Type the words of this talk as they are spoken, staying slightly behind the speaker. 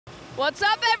What's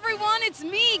up, everyone? It's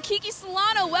me, Kiki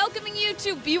Solano, welcoming you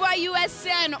to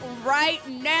BYUSN right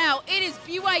now. It is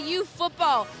BYU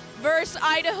football versus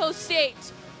Idaho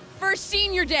State for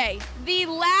Senior Day, the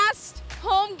last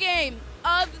home game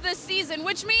of the season,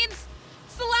 which means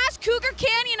it's the last Cougar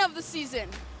Canyon of the season.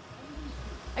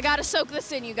 I gotta soak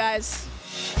this in, you guys.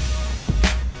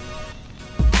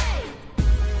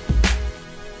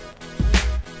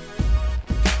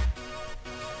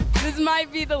 This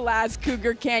might be the last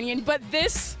Cougar Canyon, but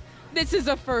this is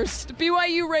a first.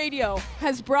 BYU Radio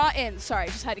has brought in, sorry,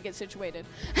 just had to get situated,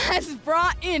 has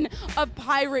brought in a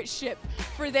pirate ship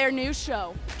for their new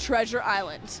show, Treasure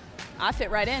Island. I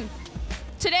fit right in.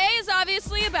 Today is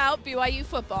obviously about BYU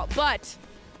football, but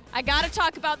I gotta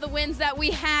talk about the wins that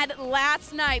we had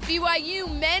last night.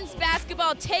 BYU men's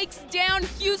basketball takes down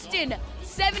Houston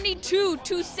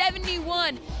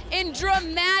 72-71 in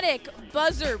dramatic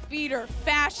buzzer beater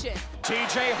fashion.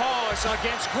 TJ Hawes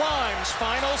against Grimes,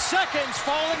 final seconds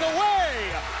falling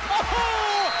away.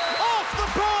 Oh, off the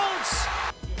bounce!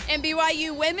 And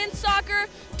BYU women's soccer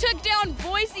took down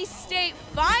Boise State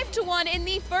 5-1 in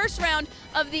the first round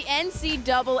of the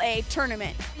NCAA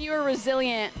tournament. You were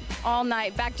resilient all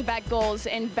night, back-to-back goals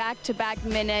and back-to-back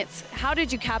minutes. How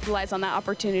did you capitalize on that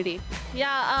opportunity?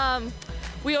 Yeah,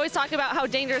 we always talk about how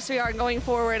dangerous we are going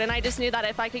forward, and I just knew that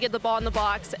if I could get the ball in the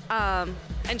box and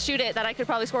shoot it, that I could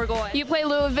probably score a goal. You play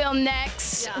Louisville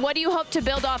next. Yeah. What do you hope to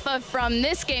build off of from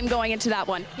this game going into that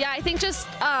one? Yeah, I think just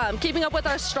keeping up with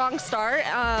our strong start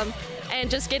and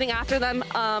just getting after them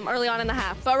early on in the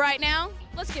half. But right now,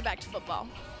 let's get back to football.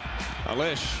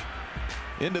 Alish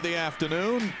into the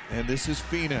afternoon, and this is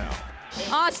Finau.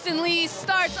 Austin Lee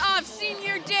starts off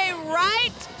Senior Day right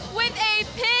with a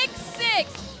pick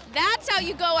six. That's how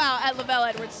you go out at LaVell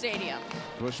Edwards Stadium.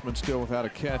 Bushman still without a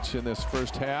catch in this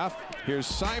first half. Here's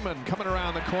Simon coming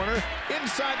around the corner.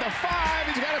 Inside the 5,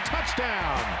 he's got a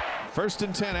touchdown. 1st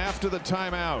and 10 after the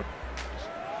timeout.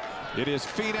 It is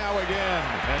Finau again,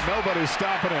 and nobody's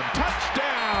stopping him.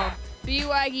 Touchdown!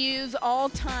 BYU's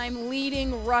all-time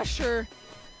leading rusher,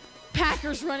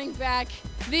 Packers running back,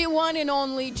 the one and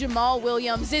only Jamaal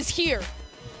Williams is here.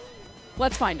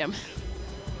 Let's find him.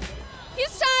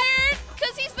 He's tired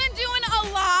because he's been doing a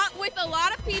lot with a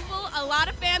lot of people. A lot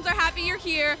of fans are happy you're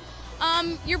here.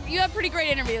 You have pretty great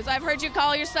interviews. I've heard you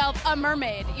call yourself a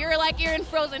mermaid. You're like you're in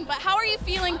Frozen. But how are you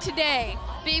feeling today,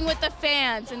 being with the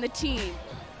fans and the team?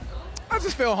 I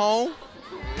just feel home.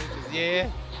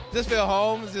 Just feel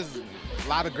home. It's just a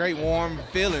lot of great warm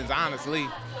feelings, honestly.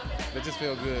 It just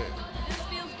feels good. This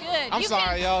feels good. I'm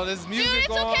sorry, y'all. This music dude, it's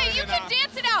going okay. You can on.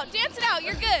 dance it out. Dance it out.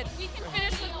 You're good. We can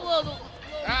finish with a little.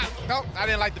 Nope, I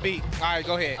didn't like the beat. All right,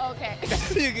 go ahead. Okay.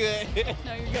 You're good.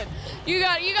 No, you're good. You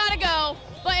gotta go.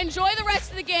 But enjoy the rest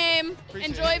of the game.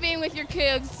 Appreciate enjoy it. being with your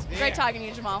kids. Yeah. Great talking to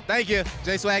you, Jamal. Thank you.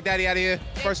 J Swag Daddy out of here.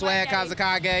 First Swag,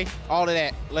 Kazakage, all of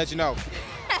that. Let you know.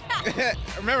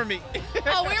 Remember me.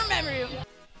 Oh, we remember you.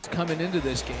 Coming into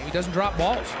this game, he doesn't drop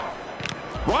balls.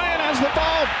 Ryan has the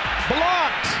ball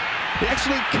blocked. He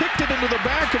actually kicked it into the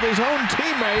back of his own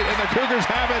teammate, and the Cougars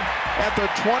have it at the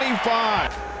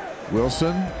 25.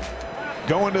 Wilson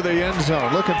going to the end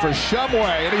zone, looking for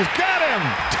Shumway, and he's got him!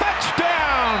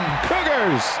 Touchdown,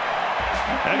 Cougars!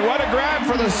 And what a grab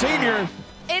for the senior.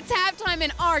 It's halftime,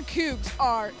 and our Cougs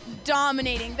are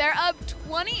dominating. They're up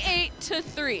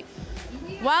 28-3.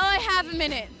 While I have a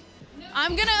minute,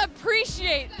 I'm gonna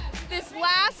appreciate this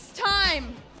last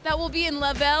time that will be in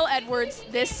LaVell Edwards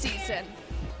this season.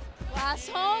 Last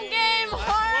home game,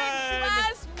 Hearts,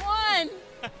 last one.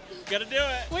 Gotta do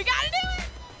it. We gotta do it.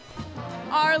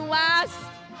 Our last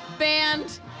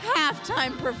band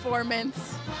halftime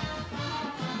performance.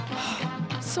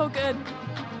 So good.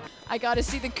 I got to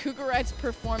see the Cougarites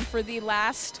perform for the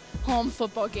last home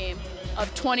football game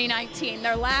of 2019.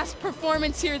 Their last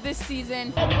performance here this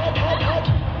season.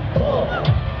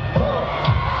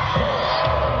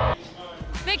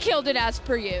 They killed it as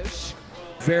per usual.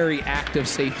 Very active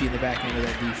safety in the back end of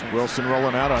that defense. Wilson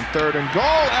rolling out on 3rd and goal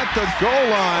at the goal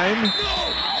line.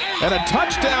 And a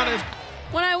touchdown is...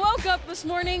 When I woke up this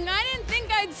morning, I didn't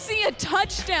think I'd see a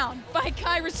touchdown by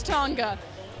Kairos Tonga.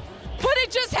 But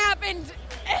it just happened,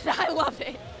 and I love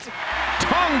it.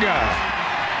 Tonga!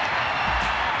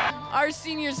 Our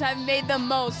seniors have made the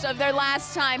most of their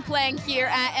last time playing here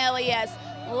at LES.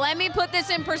 Let me put this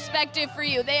in perspective for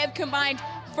you. They have combined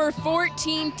for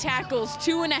 14 tackles,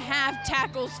 2.5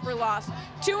 tackles for loss,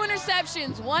 2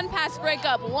 interceptions, 1 pass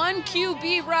breakup, 1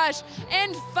 QB rush,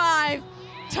 and 5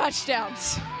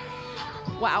 touchdowns.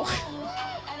 Wow.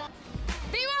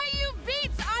 BYU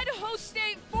beats Idaho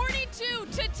State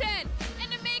 42-10.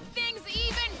 And to make things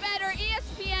even better,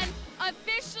 ESPN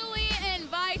officially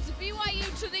invites BYU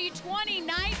to the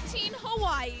 2019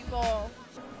 Hawaii Bowl.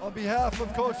 On behalf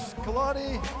of Coach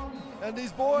Kalani and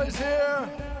these boys here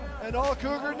and all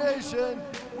Cougar Nation,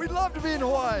 we'd love to be in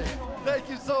Hawaii. Thank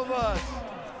you so much.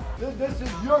 This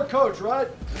is your coach, right?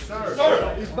 Yes, sir.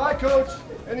 Sir. He's my coach,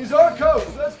 and he's our coach.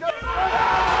 Let's go.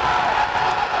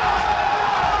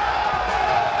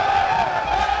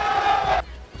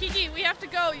 Kiki, we have to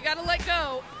go. You gotta let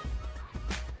go.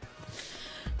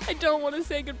 I don't want to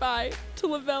say goodbye to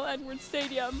LaVell Edwards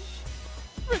Stadium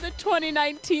for the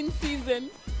 2019 season.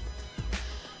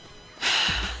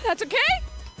 That's okay.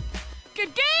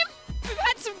 Good game. We've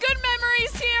had some good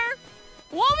memories here.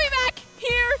 We'll be back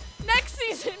here next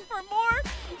season for more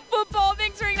football.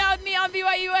 Thanks for hanging out with me on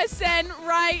BYUSN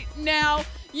right now.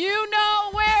 You know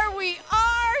where